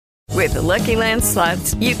With the Lucky Land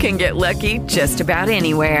Slots, you can get lucky just about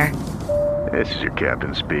anywhere. This is your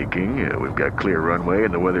captain speaking. We've got clear runway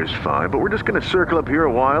and the weather's fine, but we're just going to circle up here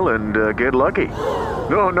a while and get lucky.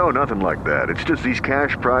 No, nothing like that. It's just these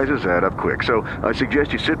cash prizes add up quick. So I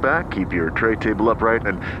suggest you sit back, keep your tray table upright,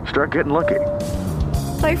 and start getting lucky.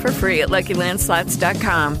 Play for free at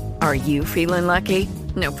LuckyLandSlots.com. Are you feeling lucky?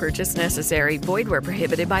 No purchase necessary. Void where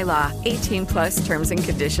prohibited by law. 18+ terms and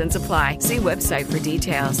conditions apply. See website for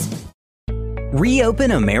details.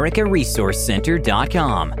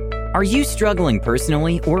 ReopenAmericaResourceCenter.com. Are you struggling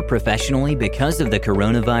personally or professionally because of the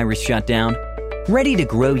coronavirus shutdown? Ready to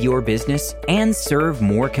grow your business and serve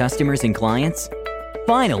more customers and clients?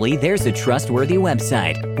 Finally, there's a trustworthy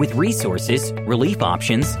website with resources, relief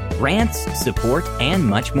options, grants, support, and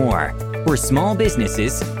much more for small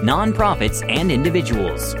businesses, nonprofits, and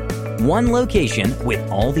individuals. One location with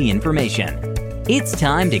all the information. It's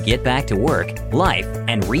time to get back to work, life,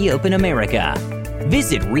 and reopen America.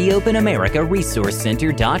 Visit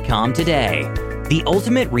ReopenAmericaResourceCenter.com today. The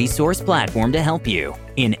ultimate resource platform to help you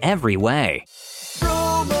in every way.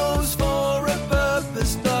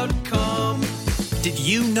 Promosforapurpose.com. Did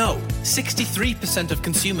you know 63% of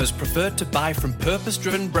consumers prefer to buy from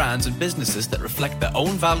purpose-driven brands and businesses that reflect their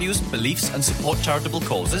own values, beliefs, and support charitable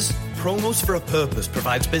causes? Promos for a Purpose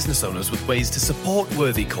provides business owners with ways to support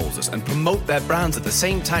worthy causes and promote their brands at the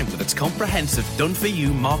same time with its comprehensive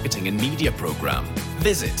done-for-you marketing and media program.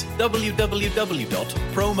 Visit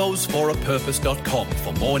www.promosforapurpose.com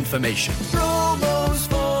for more information.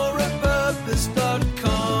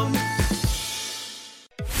 Promosforapurpose.com.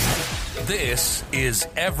 This is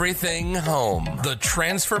Everything Home, the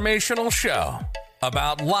transformational show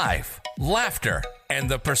about life, laughter, and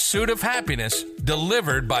the pursuit of happiness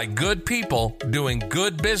delivered by good people doing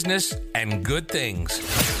good business and good things.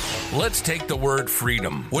 Let's take the word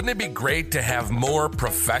freedom. Wouldn't it be great to have more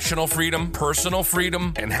professional freedom, personal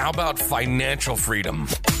freedom, and how about financial freedom?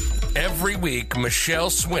 Every week, Michelle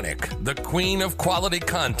Swinick, the queen of quality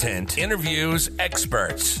content, interviews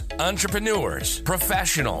experts, entrepreneurs,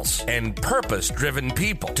 professionals, and purpose-driven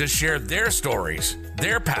people to share their stories,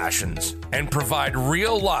 their passions, and provide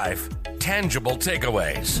real-life, tangible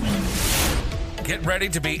takeaways. Get ready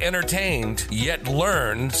to be entertained, yet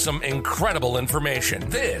learn some incredible information.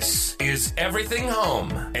 This is Everything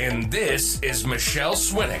Home, and this is Michelle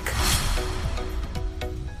Swinick.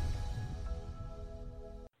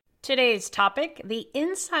 Today's topic, the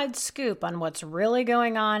inside scoop on what's really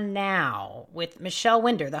going on now with Michelle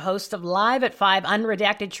Winder, the host of Live at 5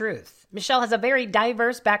 Unredacted Truth. Michelle has a very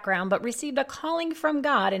diverse background, but received a calling from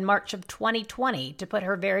God in March of 2020 to put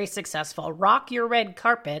her very successful Rock Your Red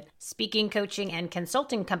Carpet speaking, coaching, and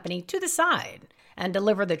consulting company to the side and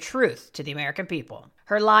deliver the truth to the American people.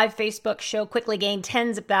 Her live Facebook show quickly gained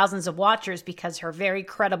tens of thousands of watchers because her very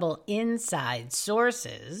credible inside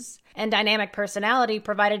sources and dynamic personality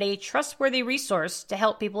provided a trustworthy resource to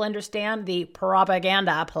help people understand the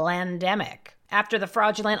propaganda pandemic. After the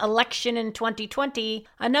fraudulent election in 2020,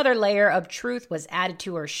 another layer of truth was added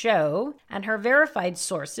to her show, and her verified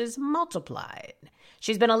sources multiplied.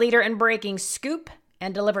 She's been a leader in breaking scoop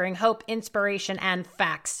and delivering hope, inspiration, and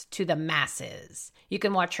facts to the masses. You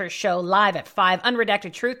can watch her show Live at 5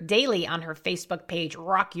 Unredacted Truth daily on her Facebook page,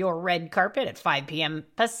 Rock Your Red Carpet, at 5 p.m.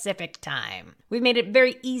 Pacific Time. We've made it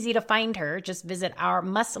very easy to find her. Just visit our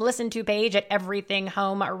must-listen-to page at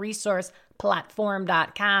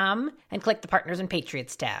everythinghomeresourceplatform.com and click the Partners and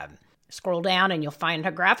Patriots tab. Scroll down and you'll find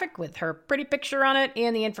her graphic with her pretty picture on it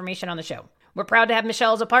and the information on the show. We're proud to have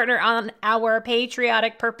Michelle as a partner on our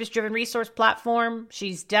patriotic, purpose-driven resource platform.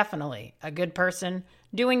 She's definitely a good person,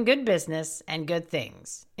 doing good business and good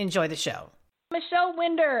things. Enjoy the show. Michelle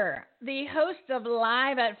Winder, the host of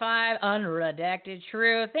Live at 5 Unredacted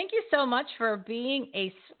Truth. Thank you so much for being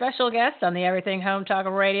a special guest on the Everything Home Talk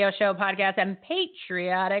Radio Show podcast and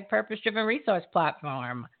patriotic, purpose-driven resource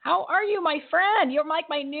platform. How are you, my friend? You're like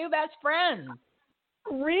my new best friend.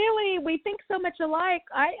 Really? We think so much alike.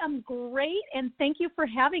 I am great, and thank you for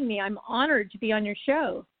having me. I'm honored to be on your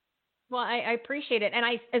show. Well, I appreciate it. And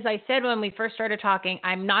as I said when we first started talking,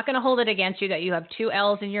 I'm not going to hold it against you that you have 2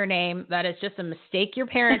 L's in your name. That is just a mistake your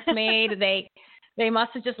parents made. They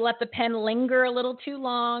must have just let the pen linger a little too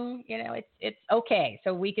long. You know, it's okay.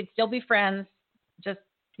 So we could still be friends. Just,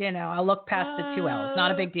 I'll look past the 2 L's.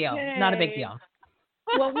 Not a big deal. Okay. Not a big deal.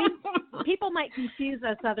 Well, people might confuse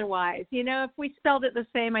us otherwise. If we spelled it the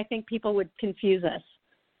same, I think people would confuse us.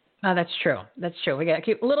 Oh, that's true. That's true. We got to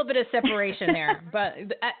keep a little bit of separation there, but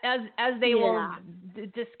as they will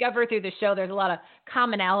discover through the show there's a lot of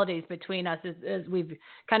commonalities between us as we've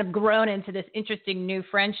kind of grown into this interesting new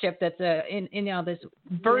friendship that's in this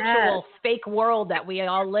virtual fake world that we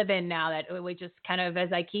all live in now, that we just kind of,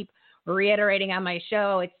 as I keep reiterating on my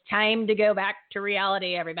show, it's time to go back to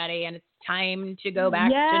reality, everybody, and it's time to go back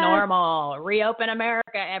to normal. Reopen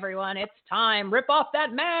America, everyone. It's time. Rip off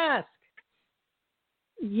that mask.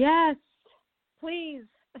 Yes, please.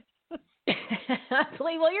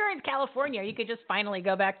 Well, you're in California. You could just finally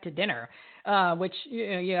go back to dinner, which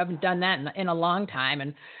you haven't done that in a long time.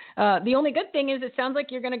 And the only good thing is it sounds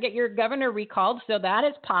like you're going to get your governor recalled, so that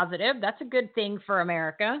is positive. That's a good thing for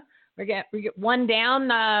America. We get one down,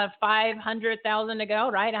 500,000 to go,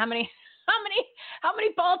 right? How many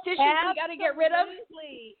politicians we got to get rid of?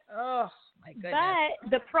 Oh my goodness!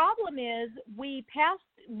 But the problem is we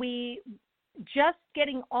just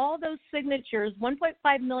getting all those signatures,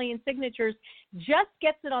 1.5 million signatures, just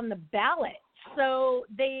gets it on the ballot. So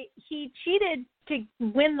he cheated to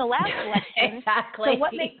win the last election. Exactly. So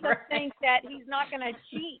what makes us think that he's not going to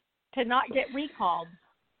cheat to not get recalled?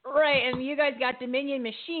 Right, and you guys got Dominion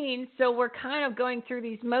machines, so we're kind of going through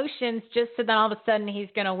these motions just so then all of a sudden he's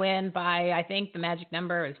going to win by, I think the magic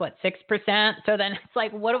number is 6%. So then it's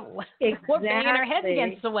like, what we're banging our heads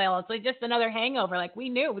against the wall. It's like just another hangover. Like we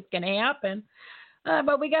knew it was going to happen,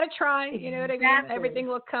 but we got to try. You know what I mean? Everything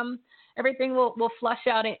will come. Everything will flush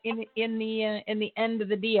out in the end of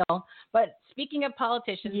the deal. But speaking of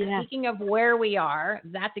politicians, speaking of where we are,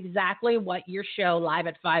 that's exactly what your show Live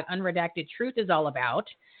at 5 Unredacted Truth is all about.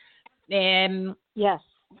 Yes.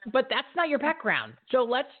 But that's not your background. So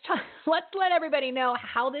let's let everybody know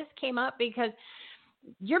how this came up, because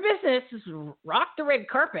your business is Rock the Red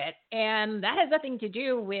Carpet, and that has nothing to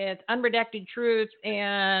do with Unredacted Truth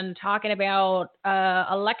and talking about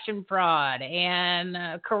election fraud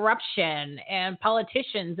and corruption and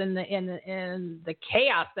politicians and the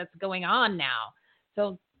chaos that's going on now.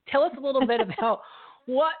 So tell us a little bit about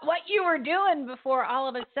what you were doing before all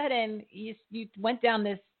of a sudden you went down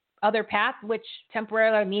this other path, which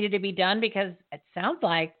temporarily needed to be done, because it sounds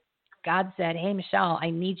like God said, "Hey, Michelle,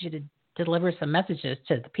 I need you to deliver some messages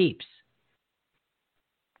to the peeps."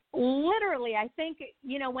 Literally, I think,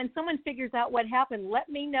 when someone figures out what happened, let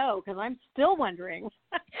me know, because I'm still wondering.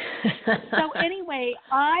 So anyway,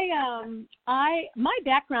 my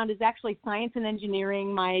background is actually science and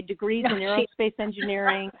engineering. My degree's in aerospace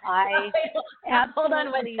engineering. I Hold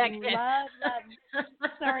on one absolutely second. love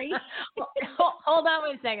sorry. Hold on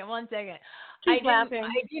one second. Keep laughing.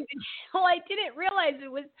 I didn't realize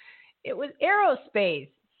it was aerospace.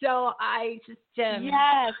 So I just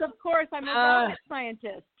yes, of course, I'm a rocket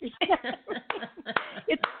scientist.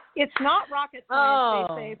 It's not rocket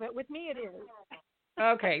science, they say, but with me it is.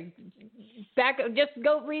 Okay,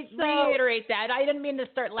 reiterate that. I didn't mean to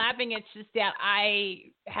start laughing. It's just that I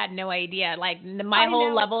had no idea. Like my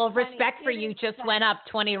whole level of respect for you just went up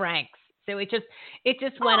 20 ranks. So it just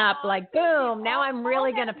went up like boom. Now I'm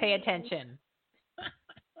really going to pay attention.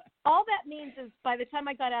 All that means is by the time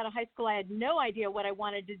I got out of high school, I had no idea what I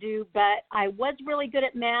wanted to do, but I was really good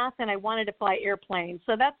at math and I wanted to fly airplanes.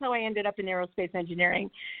 So that's how I ended up in aerospace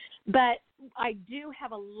engineering. But I do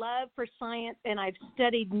have a love for science, and I've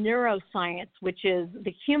studied neuroscience, which is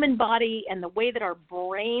the human body and the way that our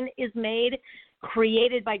brain is made,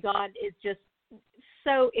 created by God, is just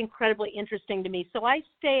so incredibly interesting to me. So I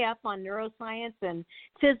stay up on neuroscience and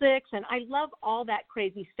physics, and I love all that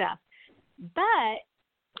crazy stuff. But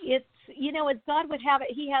it's, as God would have it,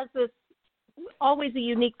 he has this always a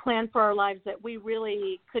unique plan for our lives that we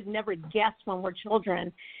really could never guess when we're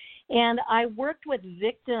children. And I worked with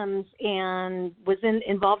victims and was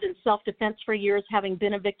involved in self-defense for years, having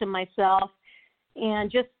been a victim myself, and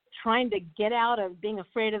just trying to get out of being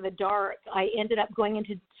afraid of the dark. I ended up going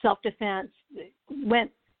into self-defense,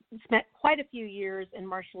 spent quite a few years in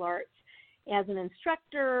martial arts as an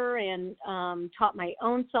instructor, and taught my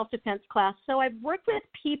own self-defense class. So I've worked with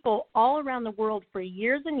people all around the world for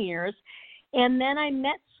years and years. And then I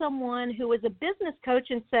met someone who was a business coach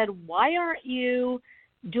and said, "Why aren't you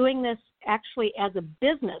doing this actually as a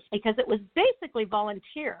business?" Because it was basically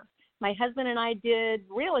volunteer. My husband and I did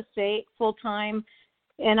real estate full-time,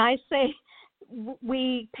 and I say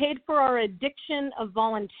we paid for our addiction of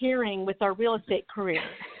volunteering with our real estate career.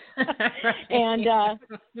 And it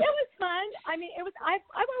was fun. I mean, I've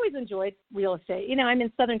always enjoyed real estate. I'm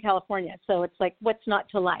in Southern California, so it's like, what's not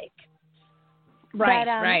to like? Right,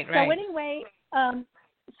 but, right. So anyway,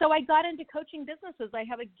 so I got into coaching businesses. I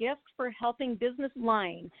have a gift for helping business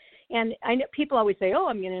line. And I know people always say, "Oh,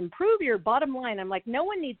 I'm going to improve your bottom line." I'm like, no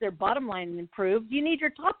one needs their bottom line improved. You need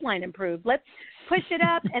your top line improved. Let's push it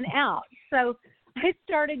up and out. So I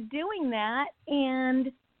started doing that,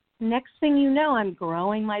 and next thing you know, I'm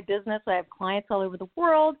growing my business. I have clients all over the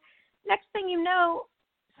world. Next thing you know,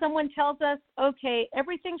 someone tells us, okay,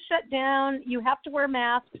 everything's shut down. You have to wear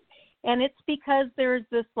masks. And it's because there's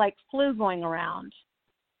this like flu going around.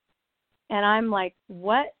 And I'm like,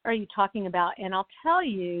 what are you talking about? And I'll tell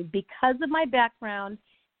you, because of my background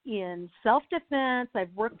in self-defense,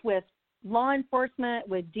 I've worked with law enforcement,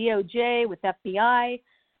 with DOJ, with FBI.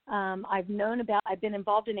 I've been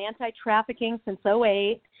involved in anti-trafficking since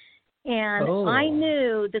 2008. And I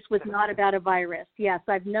knew this was not about a virus. Yes,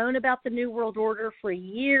 I've known about the New World Order for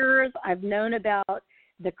years. I've known about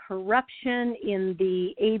the corruption in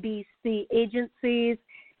the ABC agencies.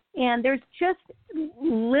 And there's just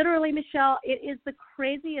literally, Michelle, it is the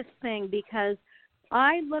craziest thing because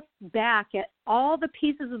I look back at all the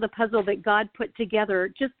pieces of the puzzle that God put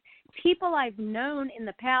together, just people I've known in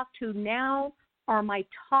the past who now are my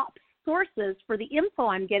top sources for the info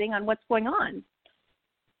I'm getting on what's going on.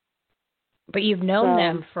 But you've known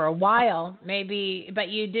them for a while, maybe, but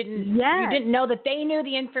you didn't know that they knew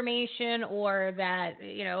the information, or that,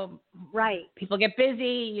 right. People get busy,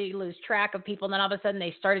 you lose track of people, and then all of a sudden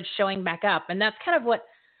they started showing back up. And that's kind of what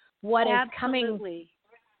is coming,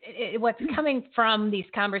 what's coming from these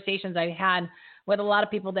conversations I've had with a lot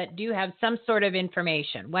of people that do have some sort of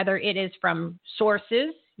information, whether it is from sources,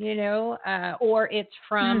 or it's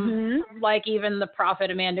from like even the prophet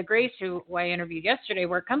Amanda Grace, who I interviewed yesterday,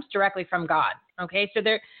 where it comes directly from God. Okay. So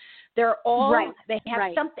they're all, they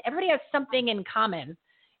have something, everybody has something in common.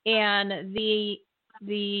 And the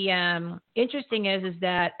interesting is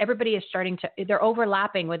that everybody is they're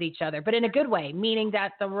overlapping with each other, but in a good way, meaning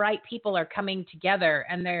that the right people are coming together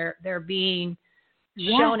and they're being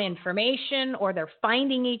shown information, or they're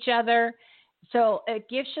finding each other. So it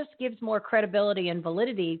gives more credibility and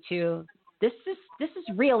validity to this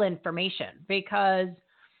is real information, because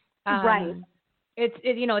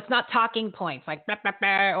it's not talking points like blah, blah,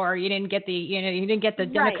 blah, or you didn't get the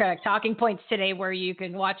Democratic talking points today where you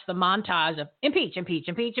can watch the montage of impeach. It's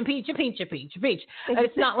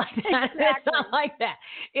not like that. Exactly. It's not like that.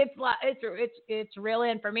 It's real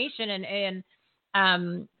information, and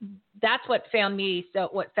that's what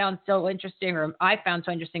found so interesting, or I found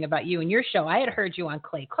so interesting about you and your show. I had heard you on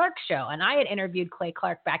Clay Clark's show, and I had interviewed Clay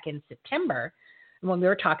Clark back in September when we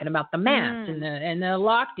were talking about the masks and the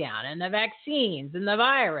lockdown and the vaccines and the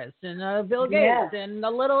virus and Bill Gates and the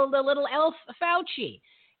little elf Fauci.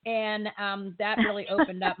 And that really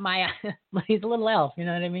opened up my he's a little elf, you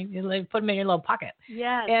know what I mean? You put him in your little pocket.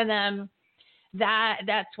 Yes. And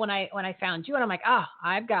that's when I found you, and I'm like,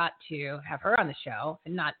 I've got to have her on the show,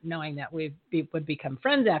 and not knowing that we would become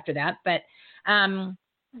friends after that. But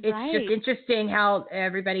it's just interesting how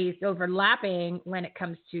everybody's overlapping when it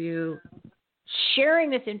comes to sharing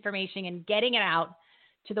this information and getting it out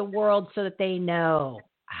to the world so that they know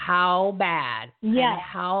how bad and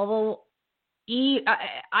how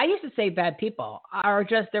I used to say bad people are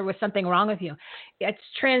just, there was something wrong with you. It's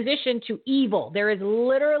transitioned to evil. There is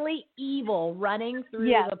literally evil running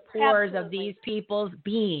through the pores of these people's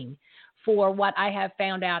being for what I have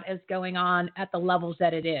found out is going on at the levels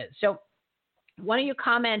that it is. So why don't you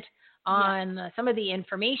comment on some of the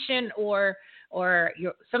information or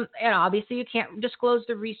obviously you can't disclose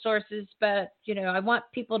the resources, but I want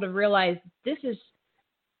people to realize this is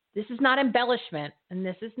not embellishment, and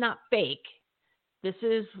this is not fake. This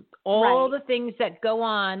is all the things that go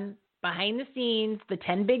on behind the scenes, the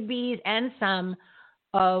 10 big B's and some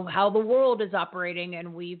of how the world is operating,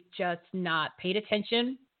 and we've just not paid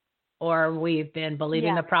attention, or we've been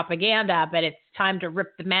believing the propaganda, but it's time to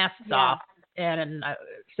rip the masks off. And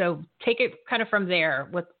so take it kind of from there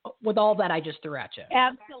with all that I just threw at you.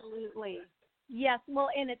 Absolutely. Yes. Well,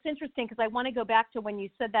 and it's interesting because I want to go back to when you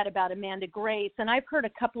said that about Amanda Grace, and I've heard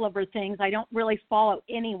a couple of her things. I don't really follow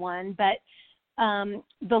anyone, but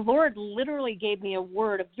the Lord literally gave me a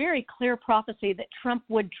word, a very clear prophecy that Trump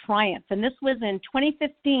would triumph. And this was in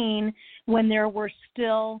 2015 when there were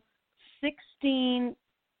still 16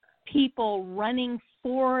 people running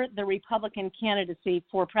for the Republican candidacy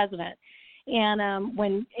for president.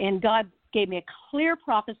 And God gave me a clear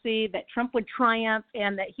prophecy that Trump would triumph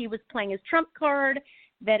and that he was playing his Trump card,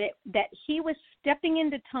 that he was stepping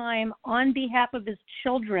into time on behalf of his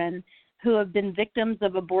children who have been victims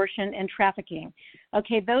of abortion and trafficking.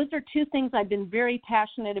 Okay, those are two things I've been very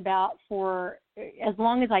passionate about for as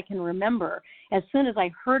long as I can remember. As soon as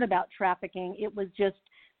I heard about trafficking, it was just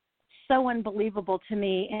so unbelievable to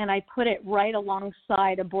me, and I put it right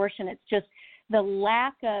alongside abortion. It's just the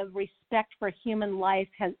lack of respect for human life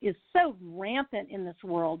is so rampant in this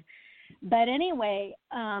world. But anyway,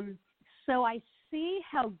 so I see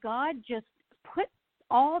how God just put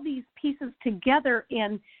all these pieces together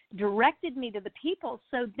and directed me to the people.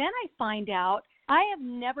 So then I find out I have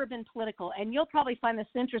never been political. And you'll probably find this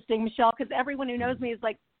interesting, Michelle, because everyone who knows me is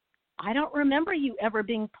like, I don't remember you ever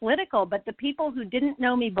being political. But the people who didn't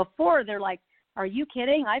know me before, they're like, are you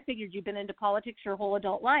kidding? I figured you've been into politics your whole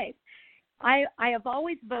adult life. I have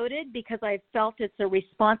always voted because I felt it's a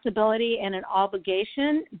responsibility and an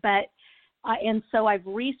obligation. And so I've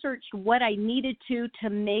researched what I needed to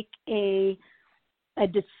make a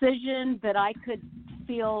decision that I could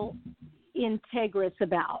feel integrous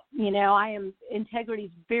about. Integrity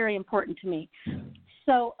is very important to me.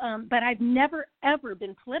 So, but I've never, ever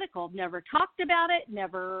been political, never talked about it,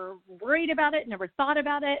 never worried about it, never thought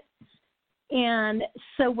about it. And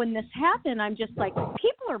so when this happened, I'm just like,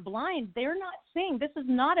 people are blind. They're not seeing. This is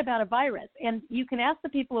not about a virus. And you can ask the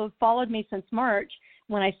people who have followed me since March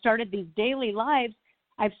when I started these daily lives.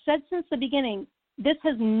 I've said since the beginning, this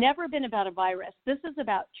has never been about a virus. This is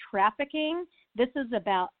about trafficking. This is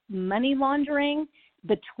about money laundering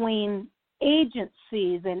between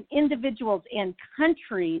agencies and individuals and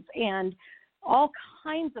countries and all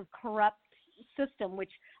kinds of corrupt system,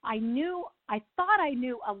 which I thought I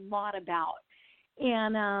knew a lot about.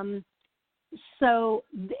 And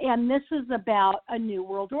this is about a new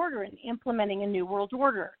world order and implementing a new world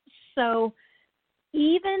order. So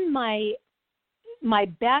even my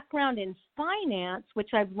background in finance,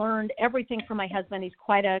 which I've learned everything from my husband, he's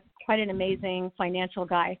quite an amazing financial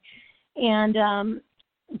guy. And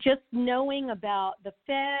just knowing about the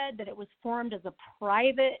Fed, that it was formed as a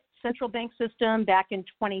private central bank system back in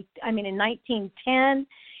 1910,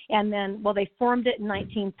 and then they formed it in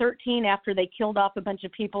 1913 after they killed off a bunch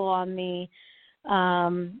of people on the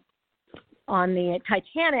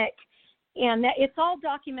Titanic, and that it's all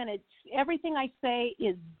documented. Everything I say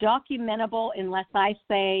is documentable unless I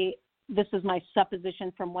say this is my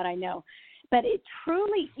supposition from what I know. But it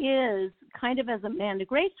truly is kind of, as Amanda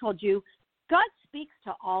Grace told you, God speaks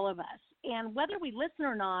to all of us. And whether we listen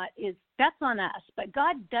or not, that's on us. But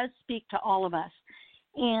God does speak to all of us.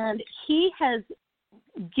 And he has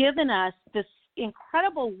given us this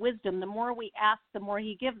incredible wisdom. The more we ask, the more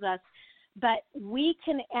he gives us. But we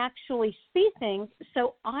can actually see things.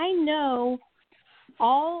 So I know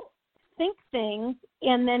think things,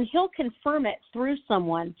 and then he'll confirm it through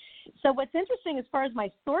someone. So what's interesting as far as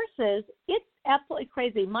my sources, it's absolutely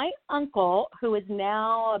crazy. My uncle, who is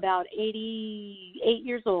now about 88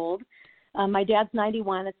 years old, my dad's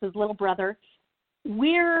 91, it's his little brother,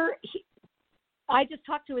 I just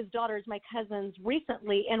talked to his daughters, my cousins,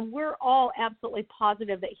 recently, and we're all absolutely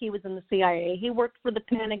positive that he was in the CIA. He worked for the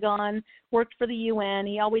Pentagon, worked for the UN.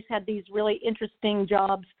 He always had these really interesting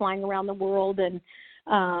jobs flying around the world, and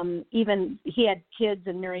even he had kids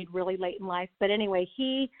and married really late in life. But anyway,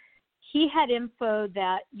 he had info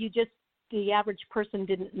that the average person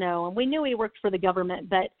didn't know. And we knew he worked for the government,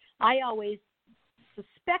 but I always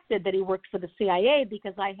suspected that he worked for the CIA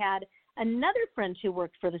because I had another friend who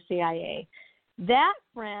worked for the CIA. That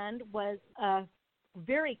friend was a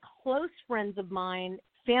very close friend of mine,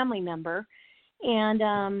 family member, and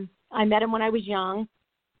I met him when I was young.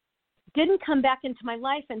 Didn't come back into my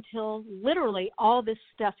life until literally all this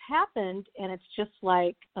stuff happened, and it's just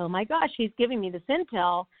like, oh my gosh, he's giving me this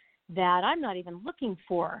intel that I'm not even looking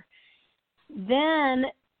for. Then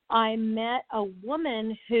I met a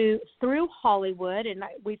woman who, through Hollywood, and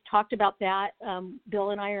we've talked about that, Bill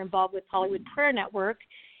and I are involved with Hollywood Prayer Network,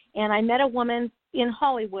 and I met a woman in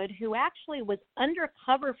Hollywood who actually was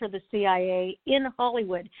undercover for the CIA in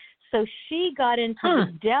Hollywood. So she got into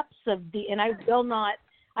the depths of and I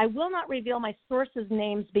will not reveal my sources'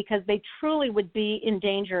 names because they truly would be in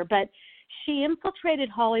danger, but she infiltrated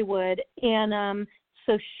Hollywood, and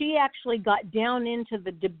so she actually got down into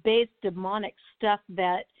the debased, demonic stuff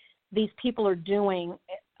that these people are doing,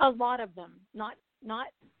 a lot of them, not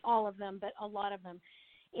all of them, but a lot of them.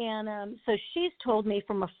 And so she's told me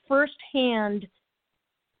from a firsthand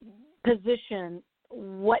position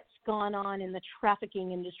what's gone on in the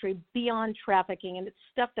trafficking industry, beyond trafficking, and it's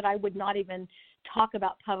stuff that I would not even talk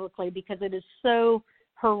about publicly because it is so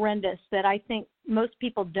horrendous that I think most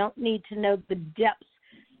people don't need to know the depths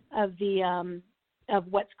of of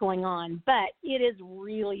what's going on, but it is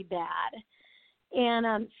really bad.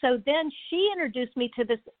 And so then she introduced me to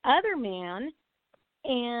this other man,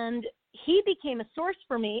 and he became a source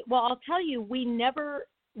for me. Well, I'll tell you, we never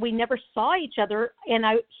saw each other, and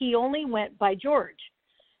he only went by George.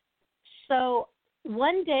 So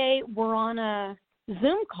one day we're on a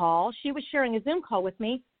Zoom call. She was sharing a Zoom call with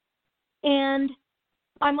me, and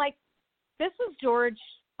I'm like, this is George.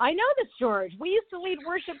 I know this George. We used to lead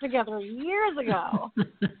worship together years ago.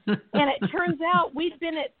 And it turns out we've been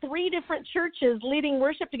been at 3 different churches leading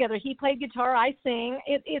worship together. He played guitar, I sing.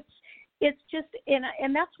 It's just,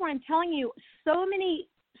 and that's where I'm telling you, so many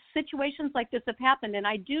situations like this have happened, and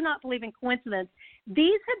I do not believe in coincidence.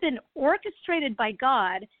 These have been orchestrated by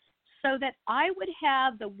God so that I would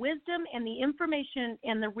have the wisdom and the information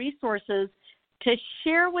and the resources to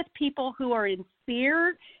share with people who are in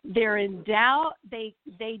fear, they're in doubt, they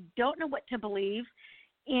don't know what to believe,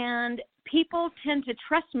 and people tend to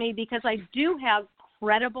trust me because I do have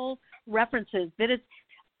credible references.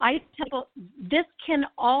 I tell people, this can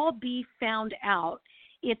all be found out.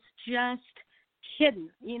 It's just hidden.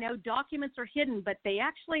 Documents are hidden, but they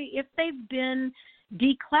actually, if they've been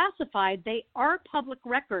declassified, they are public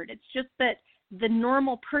record. It's just that the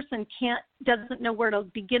normal person doesn't know where to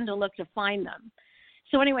begin to look to find them.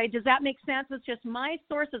 So anyway, does that make sense? It's just my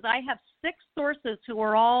sources. I have 6 sources who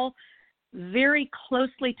are all very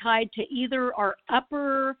closely tied to either our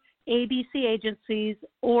upper ABC agencies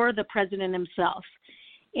or the president himself.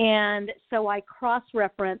 And so I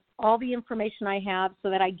cross-reference all the information I have so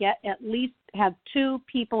that I have 2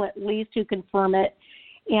 people at least who confirm it.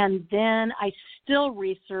 And then I still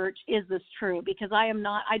research, is this true? Because I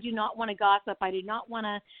do not want to gossip. I do not want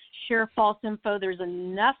to share false info. There's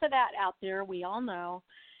enough of that out there, we all know.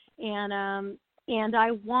 And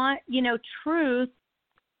I want, truth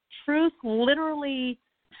literally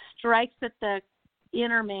strikes at the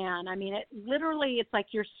inner man. I mean, it's like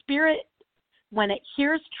your spirit, when it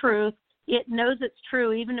hears truth, it knows it's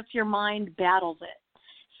true, even if your mind battles it.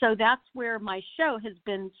 So that's where my show has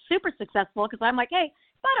been super successful, because I'm like, hey,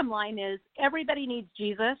 bottom line is everybody needs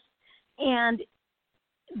Jesus. And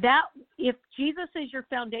that if Jesus is your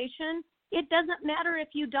foundation, it doesn't matter if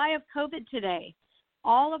you die of COVID today.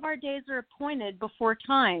 All of our days are appointed before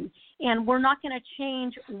time, and we're not going to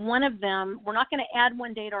change one of them. We're not going to add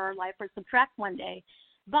one day to our life or subtract one day.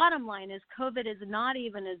 Bottom line is COVID is not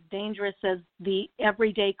even as dangerous as the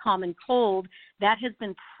everyday common cold. That has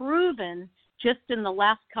been proven just in the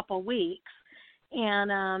last couple of weeks.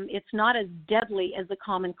 And it's not as deadly as the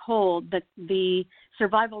common cold. The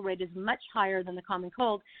survival rate is much higher than the common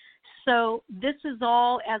cold. So this is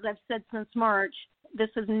all, as I've said since March, this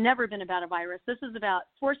has never been about a virus. This is about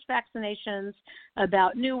forced vaccinations,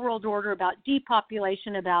 about New World Order, about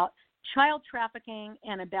depopulation, about child trafficking,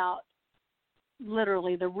 and about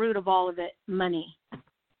literally the root of all of it, money.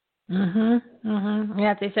 Yeah,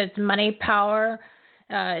 they said it's money, power,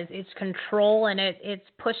 it's control, and it's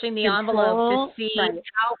pushing the envelope to see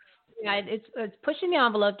how. Yeah, it's pushing the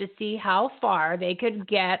envelope to see how far they could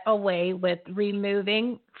get away with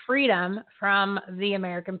removing freedom from the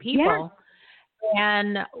American people. Yeah.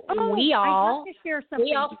 And we all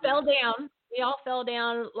fell down. We all fell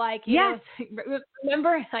down like,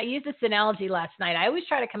 remember, I used this analogy last night. I always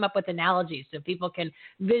try to come up with analogies so people can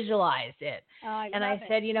visualize it. I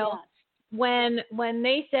said, when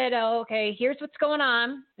they said, okay, here's what's going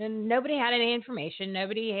on, and nobody had any information,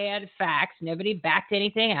 nobody had facts, nobody backed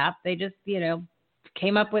anything up. They just,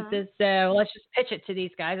 came up with this, let's just pitch it to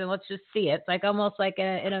these guys and let's just see it. It's like almost like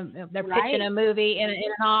they're pitching a movie in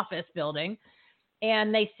an office building.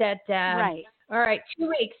 And they said, all right, 2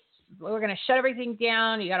 weeks, we're going to shut everything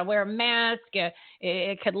down. You got to wear a mask.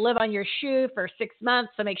 It could live on your shoe for 6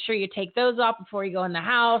 months. So make sure you take those off before you go in the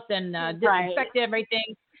house and disinfect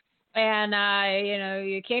everything. And,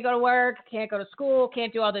 you can't go to work, can't go to school,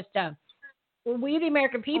 can't do all this stuff. Well, we, the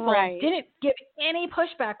American people, didn't give any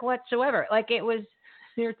pushback whatsoever. Like it was,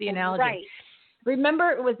 here's the analogy. Right. Remember,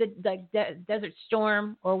 it was the Desert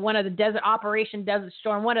Storm, or one of the Operation Desert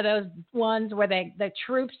Storm, one of those ones where the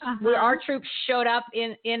troops, where our troops showed up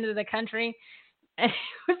into the country. And it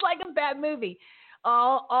was like a bad movie.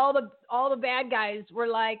 All the bad guys were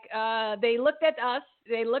like, they looked at us,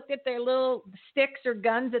 they looked at their little sticks or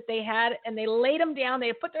guns that they had, and they laid them down.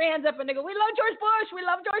 They put their hands up and they go, "We love George Bush. We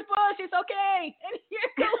love George Bush. It's okay." And you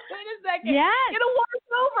go, wait a second. Yes. War's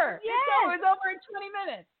over. Yes. It's over in 20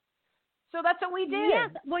 minutes. So that's what we did. Yes.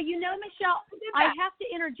 Well, Michelle, I have to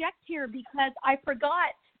interject here because I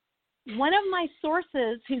forgot one of my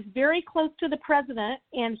sources who's very close to the president,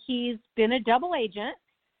 and he's been a double agent.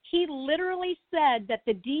 He literally said that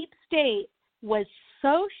the deep state was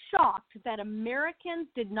so shocked that Americans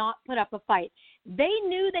did not put up a fight. They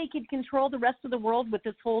knew they could control the rest of the world with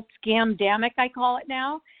this whole scamdemic, I call it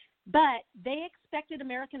now, but they expected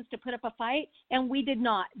Americans to put up a fight, and we did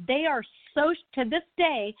not. They are so, to this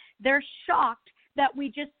day, they're shocked that we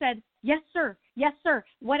just said, yes, sir. Yes, sir.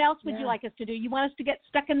 What else would you like us to do? You want us to get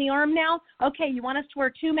stuck in the arm now? Okay. You want us to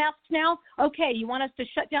wear 2 masks now? Okay. You want us to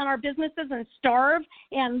shut down our businesses and starve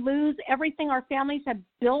and lose everything our families have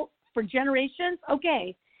built for generations?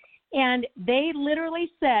 Okay. And they literally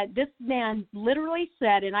said, this man literally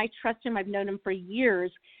said, and I trust him, I've known him for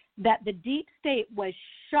years, that the deep state was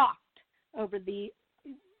shocked over the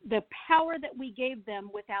power that we gave them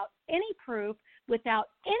without any proof, without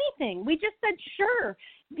anything. We just said, sure,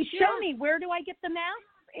 show me, where do I get the masks?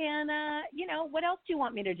 And, what else do you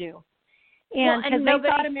want me to do? And because they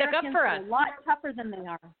thought Americans were a lot tougher than they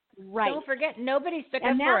are. Right. Don't forget, nobody stuck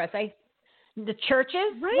up for us. The churches,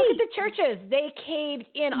 right. Look at the churches. They caved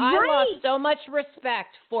in. I lost so much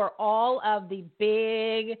respect for all of the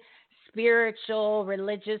big spiritual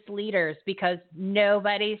religious leaders because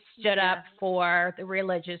nobody stood up for the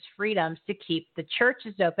religious freedoms to keep the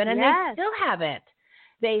churches open, and they still haven't.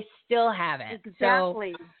 They still haven't.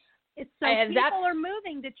 Exactly. So people are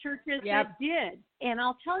moving to churches Yep. that did. And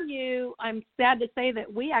I'll tell you, I'm sad to say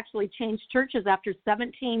that we actually changed churches after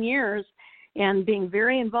 17 years and being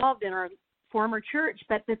very involved in our former church.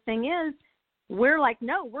 But the thing is, we're like,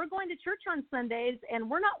 no, we're going to church on Sundays and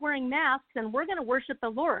we're not wearing masks and we're going to worship the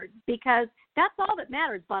Lord because that's all that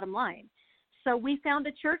matters, bottom line. So we found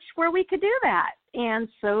a church where we could do that. And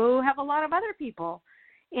so have a lot of other people.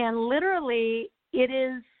 And literally it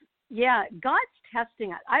is, God's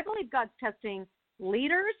testing us. I believe God's testing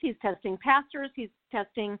leaders. He's testing pastors. He's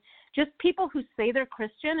testing just people who say they're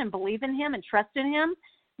Christian and believe in him and trust in him.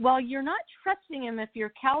 Well, you're not trusting him if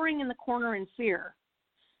you're cowering in the corner in fear.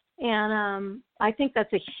 And I think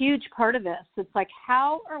that's a huge part of this. It's like,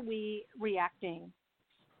 how are we reacting?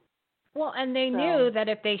 Well, and they knew that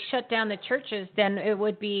if they shut down the churches, then it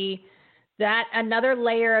would be that another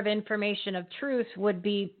layer of information of truth would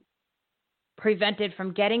be prevented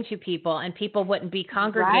from getting to people, and people wouldn't be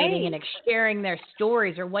congregating and sharing their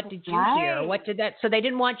stories or what did you hear or what did that. So they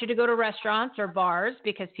didn't want you to go to restaurants or bars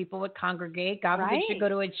because people would congregate. God forbid you go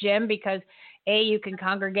to a gym because you can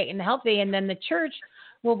congregate and healthy, and then the church.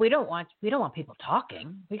 Well, we don't want people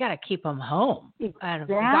talking. We got to keep them home. And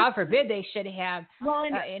God forbid they should have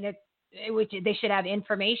they should have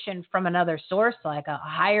information from another source, like a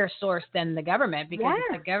higher source than the government, because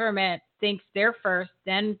if the government thinks they're first,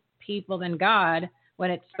 then people, then God,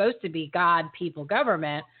 when it's supposed to be God, people,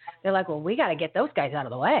 government, they're like, well, we got to get those guys out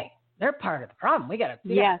of the way. They're part of the problem. We got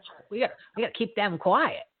to keep them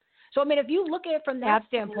quiet. So, I mean, if you look at it from that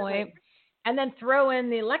standpoint and then throw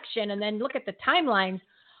in the election and then look at the timelines,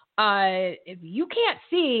 if you can't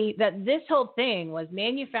see that this whole thing was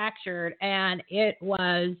manufactured and it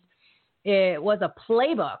was a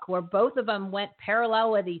playbook where both of them went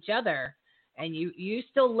parallel with each other, and you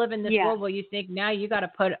still live in this world where you think now you got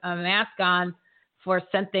to put a mask on for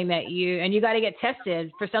something and you got to get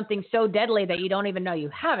tested for something so deadly that you don't even know you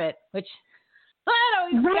have it, which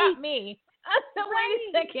got me.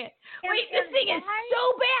 Wait a second. This thing is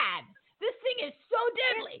so bad. This thing is so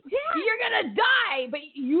deadly. You're going to die, but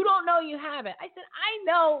you don't know you have it. I said, I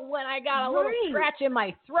know when I got a little scratch in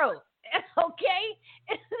my throat. Okay?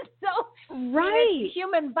 So, it's the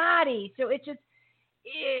human body. So it's just,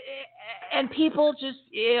 and people just,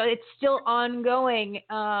 it's still ongoing.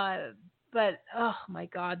 But, oh, my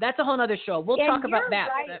God, that's a whole other show. We'll talk about that.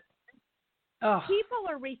 Right. People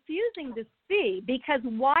are refusing to see because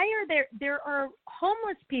why are there are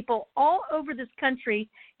homeless people all over this country,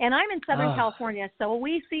 and I'm in Southern California, so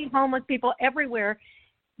we see homeless people everywhere.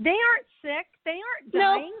 They aren't sick. They aren't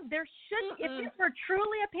dying. There should, if it were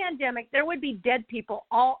truly a pandemic, there would be dead people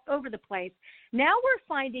all over the place. Now we're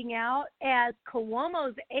finding out, as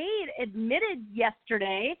Cuomo's aide admitted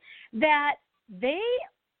yesterday, that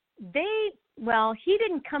he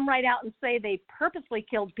didn't come right out and say they purposely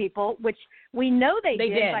killed people, which we know they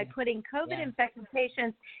did by putting COVID-infected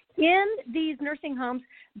patients in these nursing homes,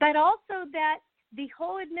 but also that the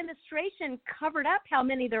whole administration covered up how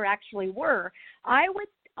many there actually were. I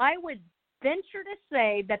would venture to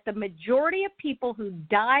say that the majority of people who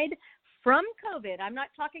died from COVID, I'm not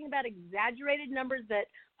talking about exaggerated numbers that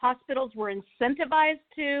hospitals were incentivized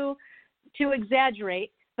to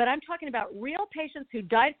exaggerate, but I'm talking about real patients who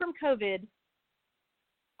died from COVID.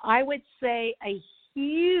 I would say a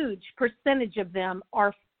huge percentage of them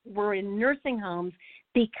were in nursing homes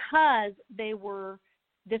because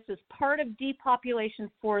this is part of depopulation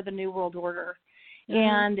for the New World Order.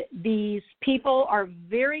 And these people are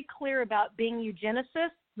very clear about being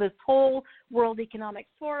eugenicists. This whole World Economic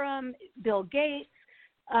Forum, Bill Gates,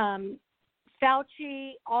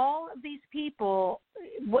 Fauci, all of these people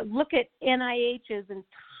look at NIH's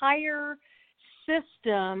entire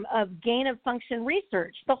system of gain-of-function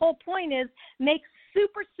research. The whole point is make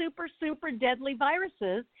super, super, super deadly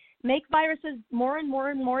viruses, make viruses more and more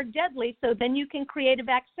and more deadly, so then you can create a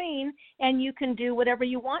vaccine and you can do whatever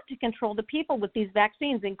you want to control the people with these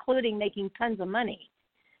vaccines, including making tons of money.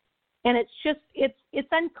 And it's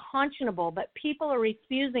unconscionable, but people are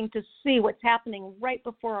refusing to see what's happening right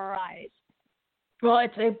before our eyes. Well,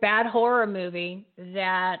 it's a bad horror movie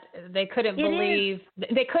that they couldn't believe.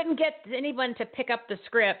 They couldn't get anyone to pick up the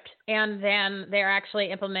script, and then they're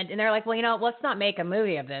actually implementing. And they're like, well, let's not make a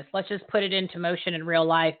movie of this. Let's just put it into motion in real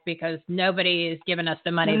life because nobody is giving us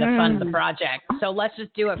the money to fund the project. So let's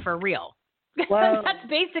just do it for real. That's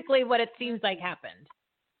basically what it seems like happened.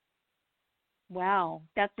 Wow,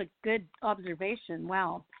 that's a good observation.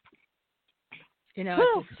 Wow.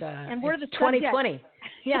 And we're the 2020.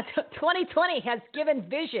 Yeah, 2020 has given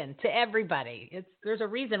vision to everybody. There's a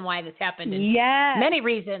reason why this happened. Many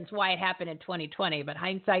reasons why it happened in 2020, but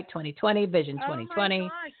hindsight 2020, vision 2020. Oh my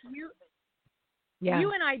gosh,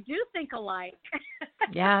 you and I do think alike.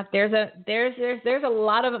 Yeah, there's a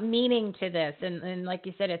lot of meaning to this, and like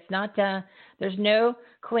you said, it's not. There's no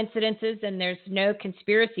coincidences and there's no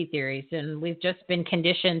conspiracy theories, and we've just been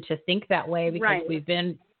conditioned to think that way because we've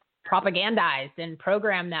been propagandized and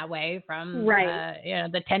programmed that way from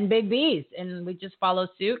the 10 big B's, and we just follow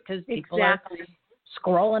suit because people are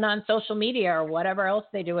scrolling on social media or whatever else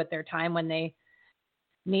they do with their time when they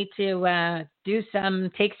need to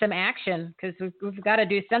take some action because we've got to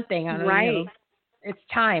do something. It's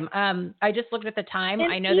time. I just looked at the time.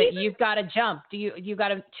 And I know that you've got to jump. Do you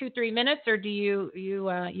got 2-3 minutes or do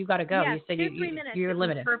you got to go? Yeah, you said 2-3 minutes. You're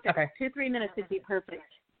limited. Perfect. Okay. 2-3 minutes would be perfect.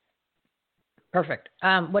 Perfect.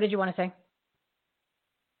 What did you want to say?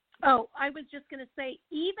 Oh, I was just going to say,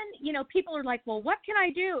 even, people are like, well, what can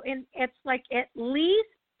I do? And it's like, at least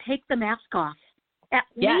take the mask off. At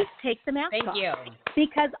least take the mask off. Thank you.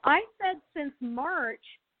 Because I said since March,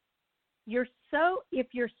 if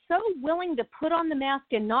you're so willing to put on the mask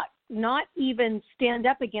and not even stand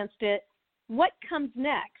up against it, what comes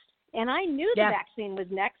next? And I knew the vaccine was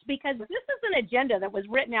next because this is an agenda that was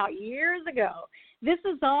written out years ago. This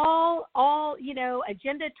is all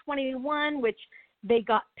Agenda 21, which they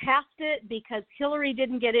got past it because Hillary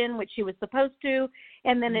didn't get in, which she was supposed to,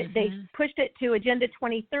 and then they pushed it to Agenda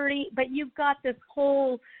 2030. But you've got the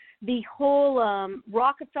whole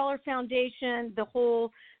Rockefeller Foundation, the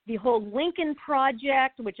whole Lincoln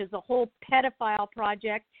Project, which is a whole pedophile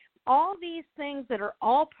project. All these things that are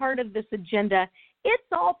all part of this agenda. It's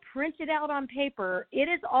all printed out on paper. It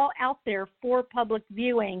is all out there for public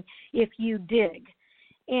viewing if you dig.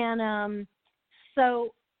 And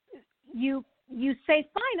so you say,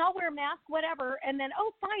 fine, I'll wear a mask, whatever. And then,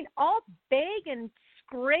 fine, I'll beg and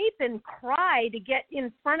scrape and cry to get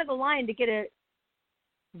in front of the line to get a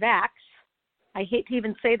vax. I hate to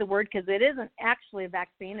even say the word because it isn't actually a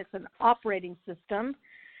vaccine. It's an operating system.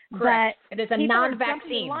 Correct. But it is a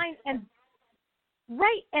non-vaccine.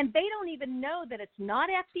 Right, and they don't even know that it's not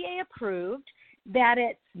FDA approved, that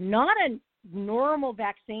it's not a normal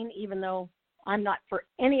vaccine, even though I'm not for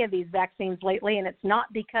any of these vaccines lately, and it's not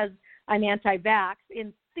because I'm anti-vax.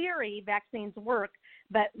 In theory, vaccines work,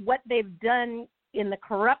 but what they've done in the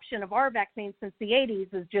corruption of our vaccines since the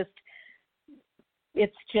 80s is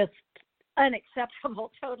it's just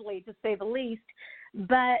unacceptable, totally, to say the least.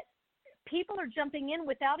 But people are jumping in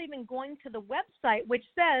without even going to the website, which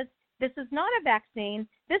says, this is not a vaccine.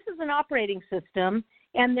 This is an operating system,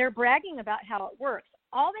 and they're bragging about how it works.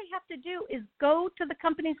 All they have to do is go to the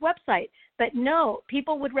company's website. But no,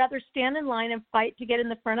 people would rather stand in line and fight to get in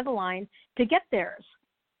the front of the line to get theirs.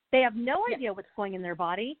 They have no idea what's going in their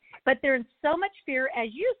body, but they're in so much fear, as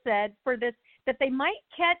you said, for this, that they might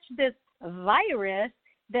catch this virus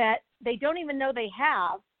that they don't even know they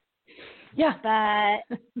have. Yeah.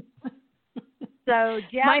 But so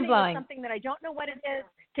jabbing mind-blowing. is something that I don't know what it is,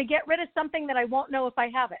 to get rid of something that I won't know if I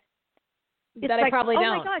have it. It's that like, I probably don't.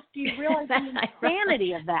 Oh my gosh, do you realize the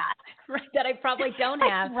insanity of that? Right, that I probably don't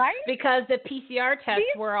have, right? Because the PCR tests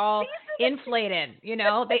were all inflated,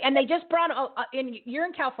 They just brought you're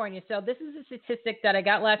in California, so this is a statistic that I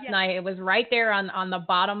got last night. It was right there on the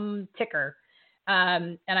bottom ticker,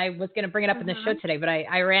 and I was going to bring it up in the show today, but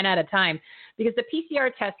I ran out of time because the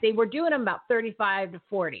PCR tests, they were doing them about 35 to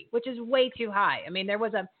 40, which is way too high. I mean, there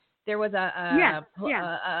was a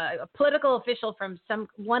political official from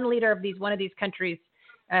one leader of one of these countries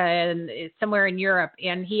somewhere in Europe,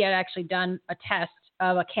 and he had actually done a test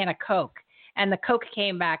of a can of Coke, and the Coke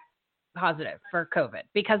came back positive for COVID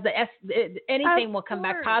because anything will come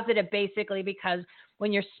back positive basically because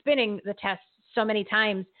when you're spinning the test so many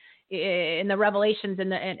times in the revelations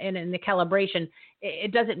and in the calibration,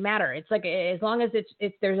 it doesn't matter. It's like as long as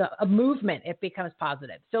it's there's a movement, it becomes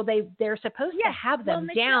positive. So they're supposed to have them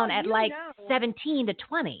down at 17 to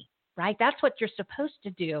 20, right? That's what you're supposed to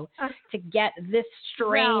do to get this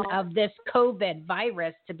strain of this COVID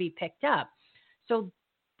virus to be picked up. So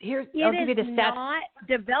I'll give you the stats. It is not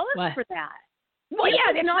developed What? for that. Well,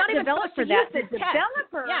 it's it's not even developed for supposed to that. use The the test.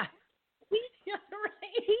 developer, Yeah. he even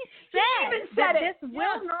said said that it. this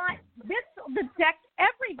will not. This will detect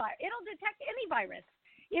every virus. It'll detect any virus.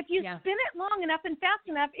 If you spin it long enough and fast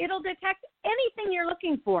enough, it'll detect anything you're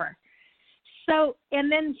looking for. So,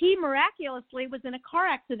 and then he miraculously was in a car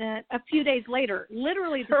accident a few days later,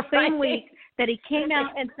 literally the same week that he came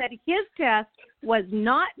out and said his test was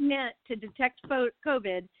not meant to detect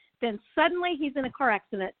COVID. Then suddenly he's in a car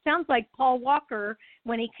accident. Sounds like Paul Walker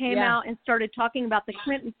when he came out and started talking about the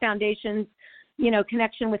Clinton Foundation's,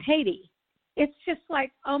 connection with Haiti. It's just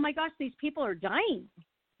like, oh my gosh, these people are dying.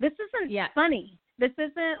 This isn't funny. This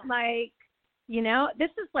isn't like,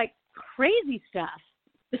 this is like crazy stuff.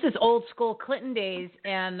 This is old school Clinton days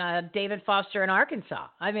and David Foster in Arkansas.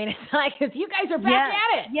 I mean, it's like, you guys are back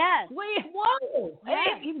at it. Yes. Whoa. Yes.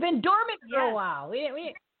 Hey, you've been dormant for a while.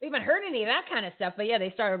 We haven't heard any of that kind of stuff. But,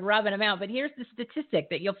 they started rubbing them out. But here's the statistic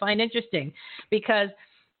that you'll find interesting because,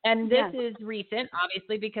 and this is recent,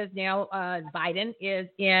 obviously, because now Biden is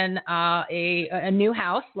in a new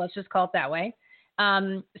house. Let's just call it that way.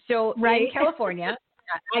 So in California,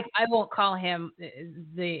 I won't call him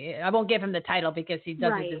I won't give him the title because he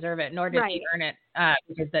doesn't deserve it, nor does he earn it,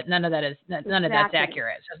 because none of that's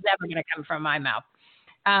accurate. So it's never going to come from my mouth.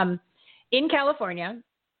 In California,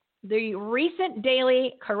 the recent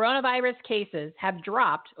daily coronavirus cases have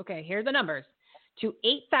dropped. Okay, here are the numbers to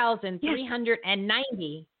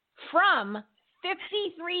 8,390 from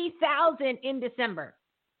 53,000 in December.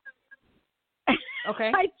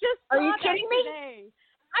 Okay, I just are you kidding me? Today.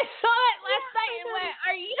 I saw it last night and went,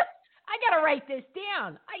 I got to write this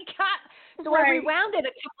down. So I rewound it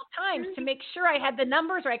a couple times to make sure I had the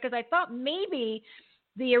numbers right because I thought maybe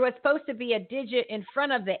there was supposed to be a digit in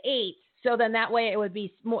front of the 8. So then that way it would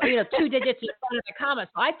be more, 2 digits in front of the comma.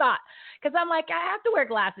 So I thought, because I'm like, I have to wear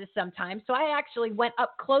glasses sometimes. So I actually went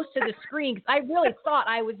up close to the screen because I really thought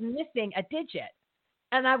I was missing a digit.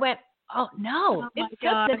 And I went, oh, no, it's just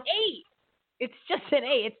an 8. It's just an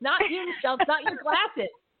 8. It's not you, Michelle. It's not your glasses.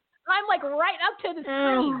 I'm like right up to the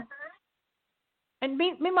screen. And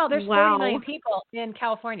meanwhile, there's 40 million people in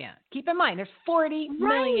California. Keep in mind, there's 40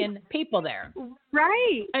 million people there.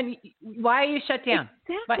 Right. And why are you shut down?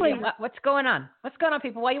 Exactly. What's going on? What's going on,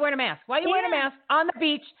 people? Why are you wearing a mask? Why are you wearing a mask on the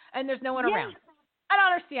beach and there's no one around? I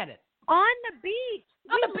don't understand it. On the beach.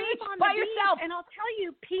 On the beach by yourself. And I'll tell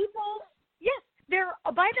you, people, they're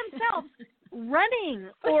by themselves.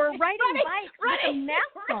 Running or riding bikes with a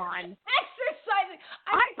mask on. Exercising.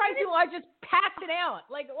 I'm surprised people are just passing out.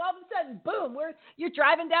 Like all of a sudden, boom, you're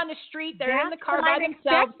driving down the street. They're in the car by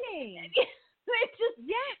themselves. And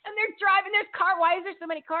they're driving. There's car. Why is there so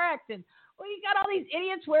many car accidents? Well, you got all these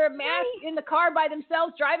idiots wearing masks in the car by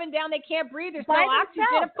themselves, driving down. They can't breathe. There's no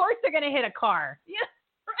oxygen. Of course, they're going to hit a car. Yeah.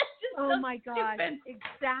 Oh my God.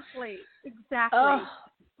 Exactly. Oh,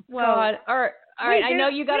 God. All right. I know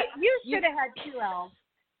you got. You should have had 2 L's.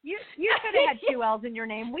 You should have had 2 L's in your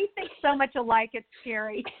name. We think so much alike. It's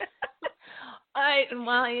scary. I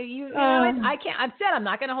can't. I've said I'm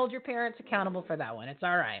not going to hold your parents accountable for that one. It's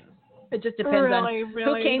all right. It just depends on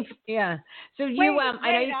who came. Yeah. So I know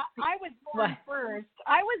I was born first.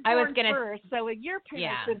 I was born first. So your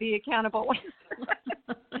parents would be accountable.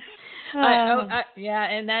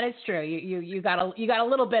 And that is true. You got a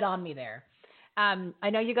little bit on me there. I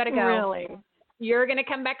know you got to go. Really? You're going to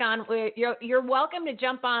come back on. You're welcome to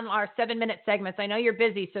jump on our 7-minute segments. I know you're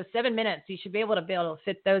busy, so 7 minutes. You should be able to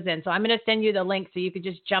fit those in. So I'm going to send you the link so you could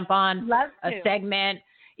just jump on a segment.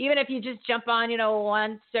 Even if you just jump on,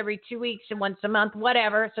 once every 2 weeks and once a month,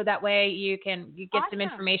 whatever. So that way you get some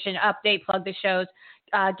information, update, plug the shows,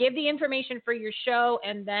 give the information for your show,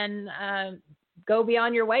 and then go be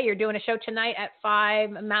on your way. You're doing a show tonight at 5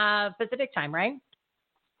 Pacific time, right?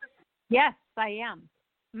 Yes, I am.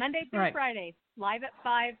 Monday through Friday, live at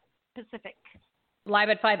 5 Pacific. Live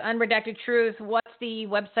at 5, Unredacted Truth. What's the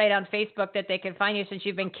website on Facebook that they can find you since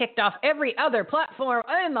you've been kicked off every other platform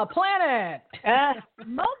on the planet?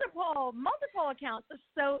 Multiple accounts.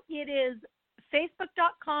 So it is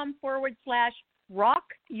facebook.com/rock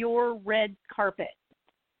your red carpet.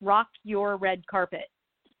 Rock your red carpet.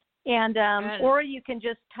 And or you can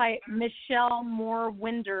just type Michelle Moore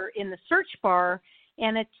Winder in the search bar.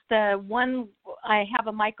 And it's the one, I have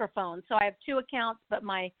a microphone. So I have 2 accounts, but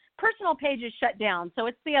my personal page is shut down. So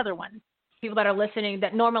it's the other one. People that are listening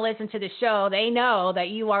that normally listen to the show, they know that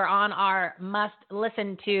you are on our must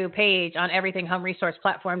listen to page on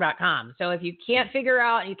everythinghomeresourceplatform.com. So if you can't figure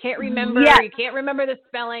out, you can't remember, you can't remember the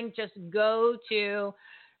spelling, just go to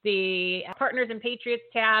the Partners and Patriots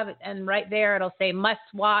tab. And right there, it'll say must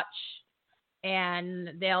watch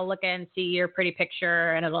and they'll look and see your pretty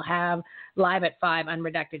picture, and it'll have Live at 5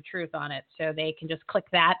 Unredacted Truth on it. So they can just click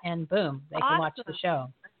that, and boom, they can watch the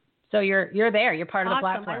show. So you're there. You're part of the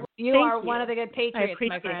platform. You are one of the good patriots,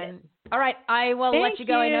 my friend. All right, I will let you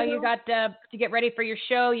go. I know you got to get ready for your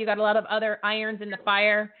show. You got a lot of other irons in the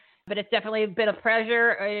fire, but it's definitely been a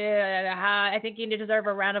pleasure. I think you deserve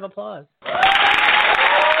a round of applause.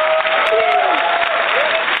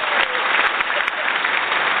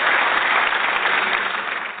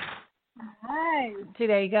 Nice. See,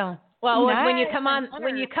 there you go. Well, nice. when you come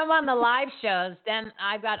on the live shows, then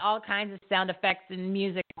I've got all kinds of sound effects and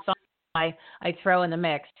music and songs I throw in the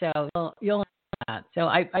mix. So you'll know that. So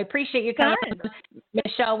I appreciate you coming.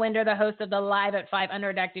 Michelle Winder, the host of the Live at 5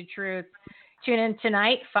 Unredacted Truth. Tune in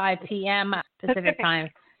tonight, 5 p.m. Pacific time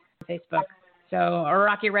on Facebook. So a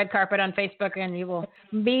rocky red carpet on Facebook, and you will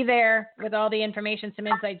be there with all the information, some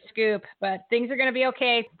inside scoop. But things are going to be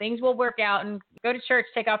okay. Things will work out. And go to church.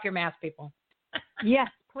 Take off your mask, people. Yes,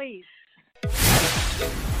 please.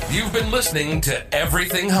 You've been listening to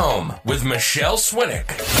Everything Home with Michelle Swinnick.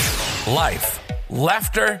 Life,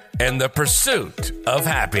 laughter, and the pursuit of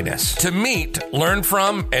happiness. To meet, learn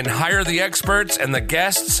from, and hire the experts and the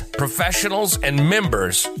guests, professionals, and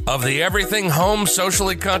members of the Everything Home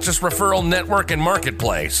Socially Conscious Referral Network and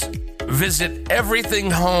Marketplace, visit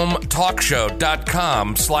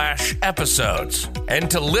everythinghometalkshow.com/episodes.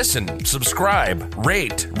 And to listen, subscribe,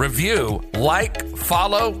 rate, review, like,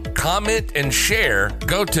 follow, comment, and share,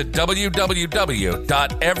 go to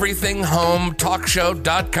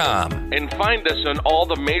www.everythinghometalkshow.com and find us on all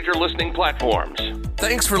the major listening platforms.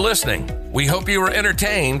 Thanks for listening. We hope you were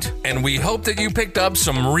entertained, and we hope that you picked up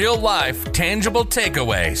some real-life, tangible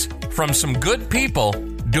takeaways from some good people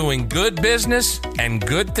doing good business and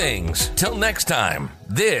good things. Till next time,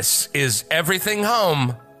 this is Everything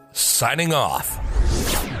Home, signing off.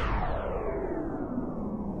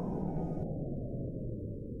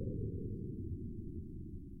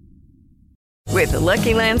 With the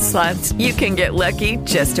Lucky Land Slots, you can get lucky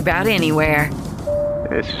just about anywhere.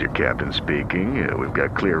 This is your captain speaking. We've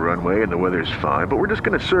got clear runway and the weather's fine, but we're just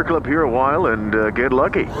going to circle up here a while and get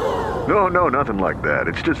lucky. No, nothing like that.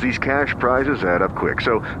 It's just these cash prizes add up quick.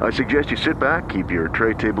 So I suggest you sit back, keep your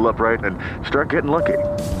tray table upright, and start getting lucky.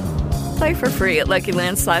 Play for free at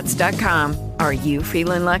LuckyLandSlots.com. Are you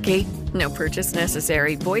feeling lucky? No purchase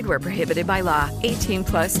necessary. Void where prohibited by law.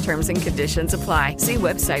 18+ terms and conditions apply. See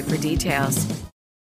website for details.